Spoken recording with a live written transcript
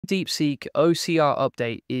DeepSeek OCR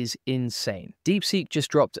update is insane. DeepSeek just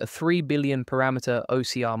dropped a 3 billion parameter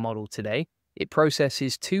OCR model today. It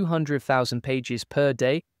processes 200,000 pages per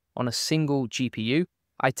day on a single GPU.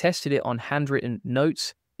 I tested it on handwritten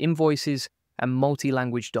notes, invoices, and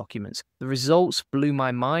multi-language documents. The results blew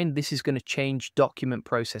my mind. This is going to change document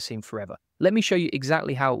processing forever. Let me show you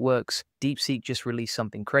exactly how it works. DeepSeek just released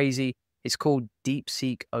something crazy. It's called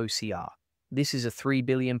DeepSeek OCR. This is a 3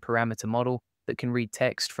 billion parameter model that can read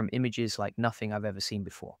text from images like nothing I've ever seen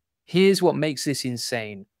before. Here's what makes this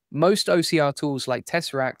insane. Most OCR tools like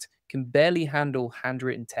Tesseract can barely handle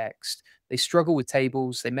handwritten text. They struggle with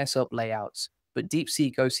tables, they mess up layouts. But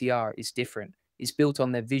DeepSeek OCR is different. It's built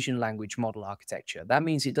on their vision language model architecture. That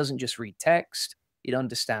means it doesn't just read text, it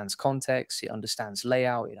understands context, it understands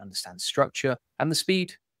layout, it understands structure, and the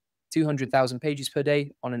speed, 200,000 pages per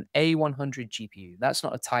day on an A100 GPU. That's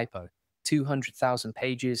not a typo. 200,000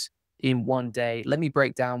 pages in one day. Let me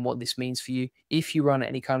break down what this means for you. If you run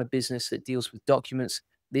any kind of business that deals with documents,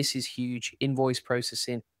 this is huge. Invoice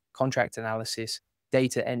processing, contract analysis,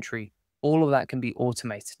 data entry, all of that can be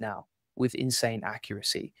automated now with insane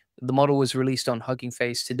accuracy. The model was released on Hugging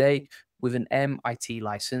Face today with an MIT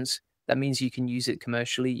license. That means you can use it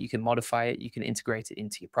commercially, you can modify it, you can integrate it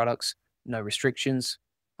into your products, no restrictions.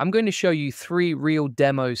 I'm going to show you 3 real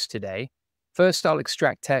demos today. First, I'll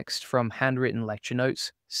extract text from handwritten lecture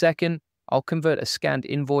notes. Second, I'll convert a scanned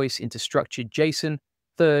invoice into structured JSON.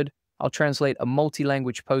 Third, I'll translate a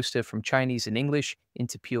multi-language poster from Chinese and English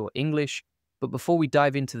into pure English. But before we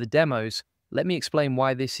dive into the demos, let me explain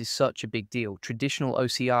why this is such a big deal. Traditional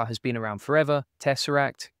OCR has been around forever.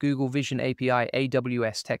 Tesseract, Google Vision API,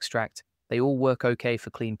 AWS Textract, they all work okay for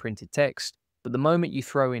clean printed text. But the moment you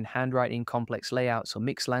throw in handwriting, complex layouts, or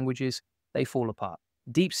mixed languages, they fall apart.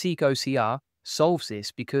 DeepSeek OCR solves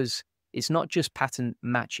this because it's not just pattern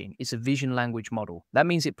matching, it's a vision language model. That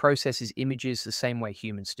means it processes images the same way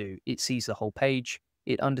humans do. It sees the whole page,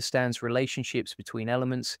 it understands relationships between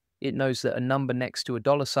elements, it knows that a number next to a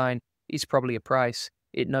dollar sign is probably a price,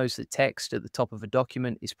 it knows that text at the top of a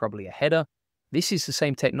document is probably a header. This is the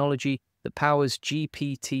same technology that powers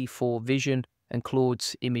GPT-4 vision and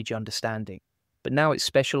Claude's image understanding. But now it's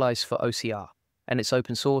specialized for OCR. And it's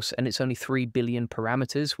open source, and it's only 3 billion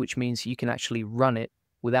parameters, which means you can actually run it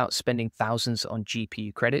without spending thousands on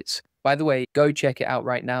GPU credits. By the way, go check it out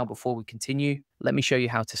right now before we continue. Let me show you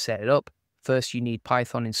how to set it up. First, you need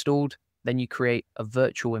Python installed. Then you create a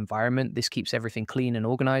virtual environment. This keeps everything clean and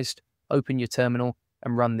organized. Open your terminal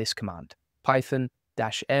and run this command.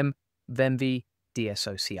 Python-m venv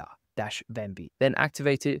dsocr-venv. Then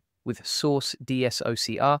activate it with source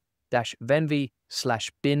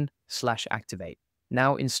dsocr-venv/bin/activate.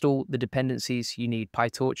 Now install the dependencies you need: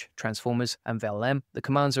 PyTorch, Transformers, and VLLM. The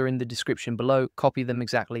commands are in the description below. Copy them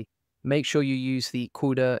exactly. Make sure you use the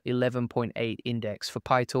CUDA 11.8 index for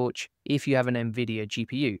PyTorch if you have an NVIDIA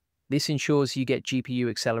GPU. This ensures you get GPU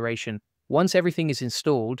acceleration. Once everything is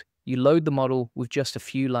installed, you load the model with just a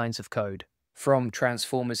few lines of code. From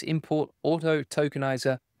Transformers import, auto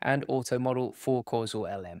tokenizer, and auto model for causal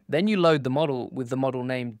LM. Then you load the model with the model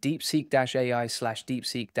name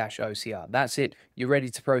DeepSeek-AI/DeepSeek-OCR. That's it, you're ready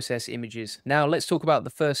to process images. Now let's talk about the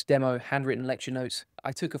first demo, handwritten lecture notes.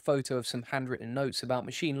 I took a photo of some handwritten notes about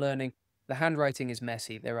machine learning. The handwriting is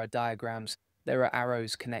messy, there are diagrams, there are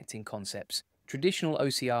arrows connecting concepts. Traditional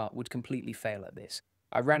OCR would completely fail at this.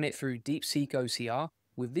 I ran it through DeepSeek OCR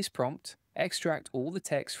with this prompt: extract all the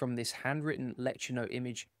text from this handwritten lecture note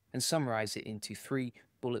image and summarize it into 3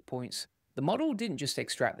 bullet points. The model didn't just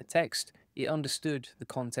extract the text, it understood the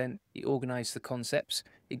content, it organized the concepts,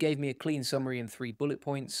 it gave me a clean summary in 3 bullet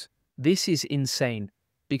points. This is insane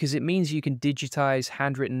because it means you can digitize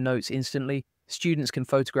handwritten notes instantly, students can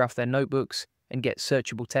photograph their notebooks and get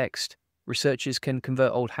searchable text, researchers can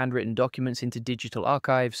convert old handwritten documents into digital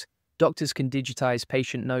archives, doctors can digitize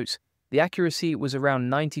patient notes. The accuracy was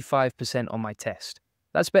around 95% on my test.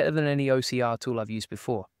 That's better than any OCR tool I've used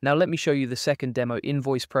before. Now let me show you the second demo,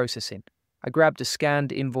 invoice processing. I grabbed a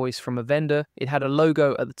scanned invoice from a vendor. It had a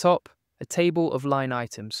logo at the top, a table of line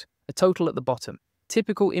items, a total at the bottom.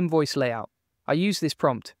 Typical invoice layout. I used this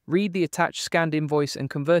prompt: read the attached scanned invoice and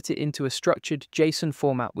convert it into a structured JSON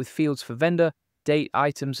format with fields for vendor, date,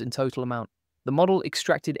 items, and total amount. The model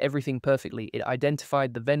extracted everything perfectly. It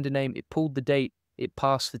identified the vendor name, it pulled the date, it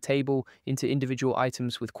passed the table into individual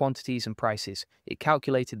items with quantities and prices. It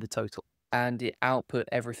calculated the total. And it output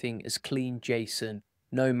everything as clean JSON.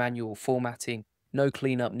 No manual formatting, no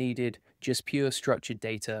cleanup needed, just pure structured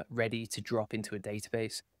data ready to drop into a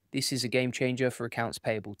database. This is a game changer for accounts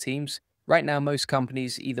payable teams. Right now, most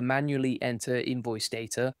companies either manually enter invoice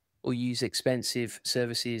data or use expensive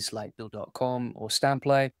services like Bill.com or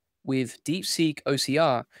Stamplay. With DeepSeek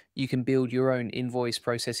OCR, you can build your own invoice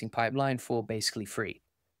processing pipeline for basically free.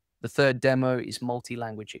 The third demo is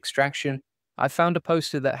multi-language extraction. I found a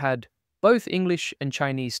poster that had both English and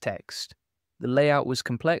Chinese text. The layout was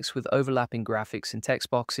complex with overlapping graphics and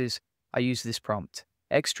text boxes. I used this prompt: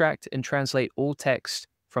 extract and translate all text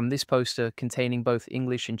from this poster containing both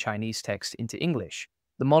English and Chinese text into English.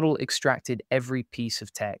 The model extracted every piece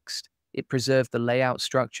of text. It preserved the layout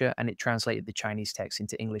structure and it translated the Chinese text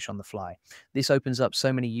into English on the fly. This opens up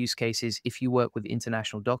so many use cases. If you work with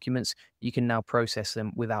international documents, you can now process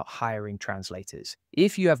them without hiring translators.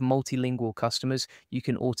 If you have multilingual customers, you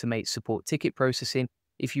can automate support ticket processing.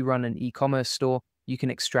 If you run an e-commerce store, you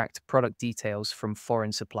can extract product details from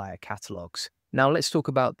foreign supplier catalogs. Now let's talk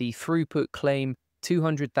about the throughput claim: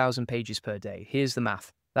 200,000 pages per day. Here's the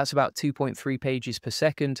math. That's about 2.3 pages per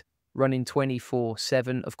second, running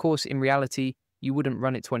 24/7. Of course, in reality, you wouldn't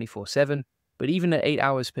run it 24/7, but even at 8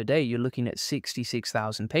 hours per day, you're looking at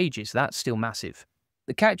 66,000 pages. That's still massive.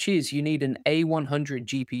 The catch is you need an A100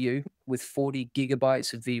 GPU with 40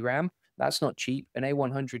 gigabytes of VRAM. That's not cheap. An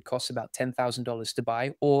A100 costs about $10,000 to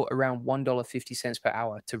buy, or around $1.50 per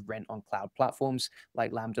hour to rent on cloud platforms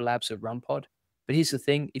like Lambda Labs or RunPod. But here's the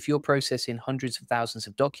thing: if you're processing hundreds of thousands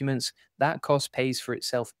of documents, that cost pays for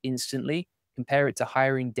itself instantly. Compare it to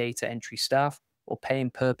hiring data entry staff or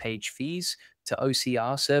paying per page fees to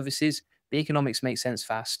OCR services. The economics make sense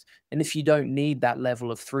fast. And if you don't need that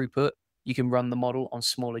level of throughput, you can run the model on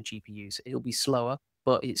smaller GPUs. It'll be slower,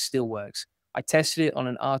 but it still works. I tested it on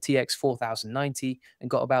an RTX 4090 and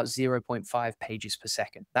got about 0.5 pages per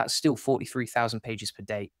second. That's still 43,000 pages per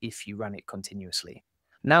day if you run it continuously.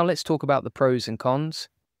 Now let's talk about the pros and cons.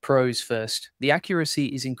 Pros first. The accuracy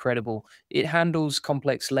is incredible. It handles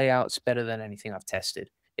complex layouts better than anything I've tested.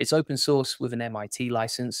 It's open source with an MIT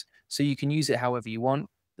license, so you can use it however you want.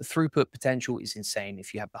 The throughput potential is insane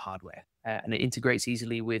if you have the hardware, and it integrates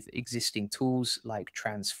easily with existing tools like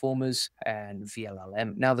Transformers and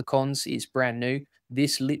VLLM. Now, the cons is brand new.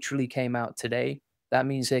 This literally came out today. That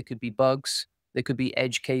means there could be bugs, there could be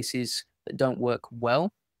edge cases that don't work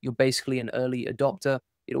well. You're basically an early adopter.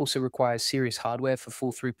 It also requires serious hardware for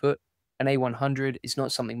full throughput. An A100 is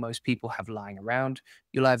not something most people have lying around.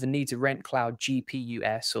 You'll either need to rent cloud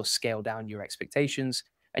GPUs or scale down your expectations,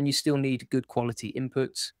 and you still need good quality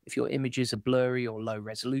inputs. If your images are blurry or low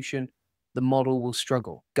resolution, the model will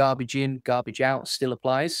struggle. Garbage in, garbage out still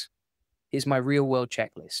applies. Here's my real world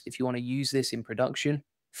checklist. If you want to use this in production,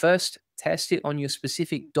 first, test it on your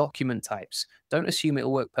specific document types. Don't assume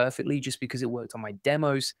it'll work perfectly just because it worked on my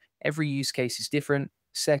demos. Every use case is different.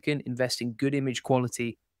 Second, invest in good image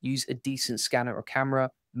quality. Use a decent scanner or camera.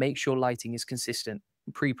 Make sure lighting is consistent.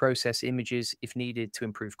 Pre-process images if needed to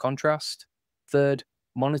improve contrast. Third,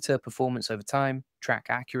 monitor performance over time. Track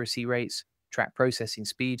accuracy rates. Track processing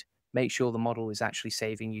speed. Make sure the model is actually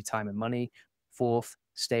saving you time and money. Fourth,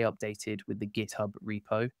 stay updated with the GitHub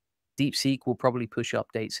repo. DeepSeek will probably push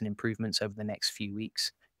updates and improvements over the next few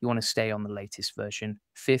weeks. You want to stay on the latest version.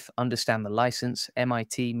 Fifth, understand the license.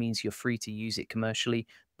 MIT means you're free to use it commercially,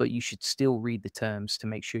 but you should still read the terms to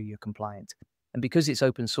make sure you're compliant. And because it's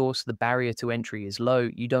open source, the barrier to entry is low.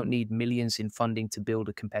 You don't need millions in funding to build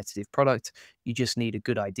a competitive product. You just need a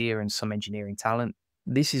good idea and some engineering talent.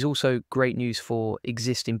 This is also great news for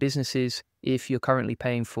existing businesses. If you're currently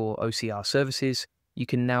paying for OCR services, you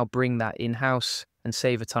can now bring that in-house and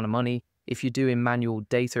save a ton of money. If you're doing manual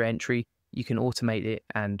data entry, you can automate it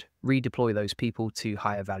and redeploy those people to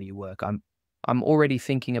higher value work. I'm already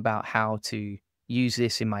thinking about how to use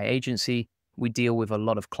this in my agency. We deal with a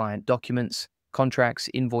lot of client documents, contracts,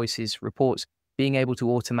 invoices, reports. Being able to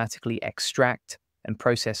automatically extract and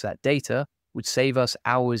process that data would save us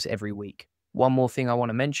hours every week. One more thing I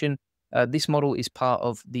want to mention, this model is part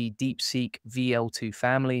of the DeepSeek VL2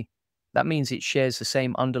 family. That means it shares the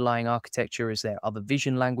same underlying architecture as their other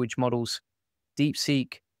vision language models.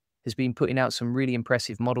 DeepSeek has been putting out some really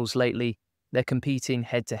impressive models lately. They're competing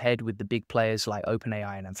head-to-head with the big players like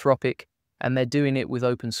OpenAI and Anthropic, and they're doing it with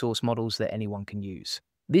open source models that anyone can use.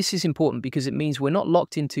 This is important because it means we're not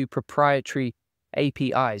locked into proprietary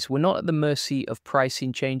APIs. We're not at the mercy of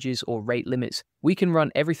pricing changes or rate limits. We can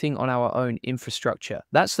run everything on our own infrastructure.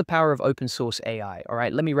 That's the power of open source AI. All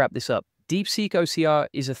right, let me wrap this up. DeepSeek OCR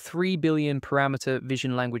is a 3 billion parameter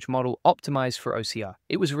vision language model optimized for OCR.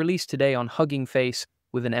 It was released today on Hugging Face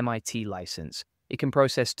with an MIT license. It can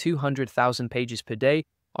process 200,000 pages per day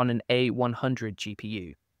on an A100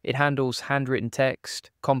 GPU. It handles handwritten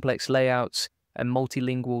text, complex layouts, and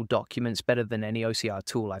multilingual documents better than any OCR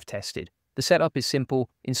tool I've tested. The The setup is simple.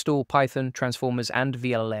 Install Python, Transformers, and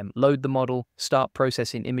VLLM. Load the model, start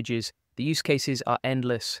processing images. The use cases are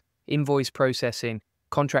endless. Invoice processing,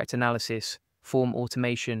 contract analysis, form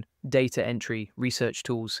automation, data entry, research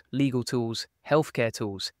tools, legal tools, healthcare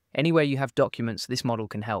tools. Anywhere you have documents, this model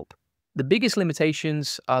can help. The biggest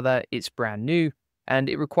limitations are that it's brand new and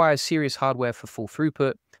it requires serious hardware for full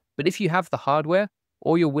throughput. But if you have the hardware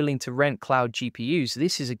or you're willing to rent cloud GPUs,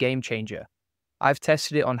 this is a game changer. I've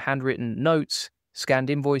tested it on handwritten notes, scanned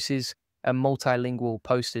invoices, and multilingual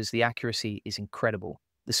posters. The accuracy is incredible.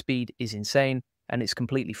 The speed is insane, and it's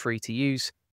completely free to use.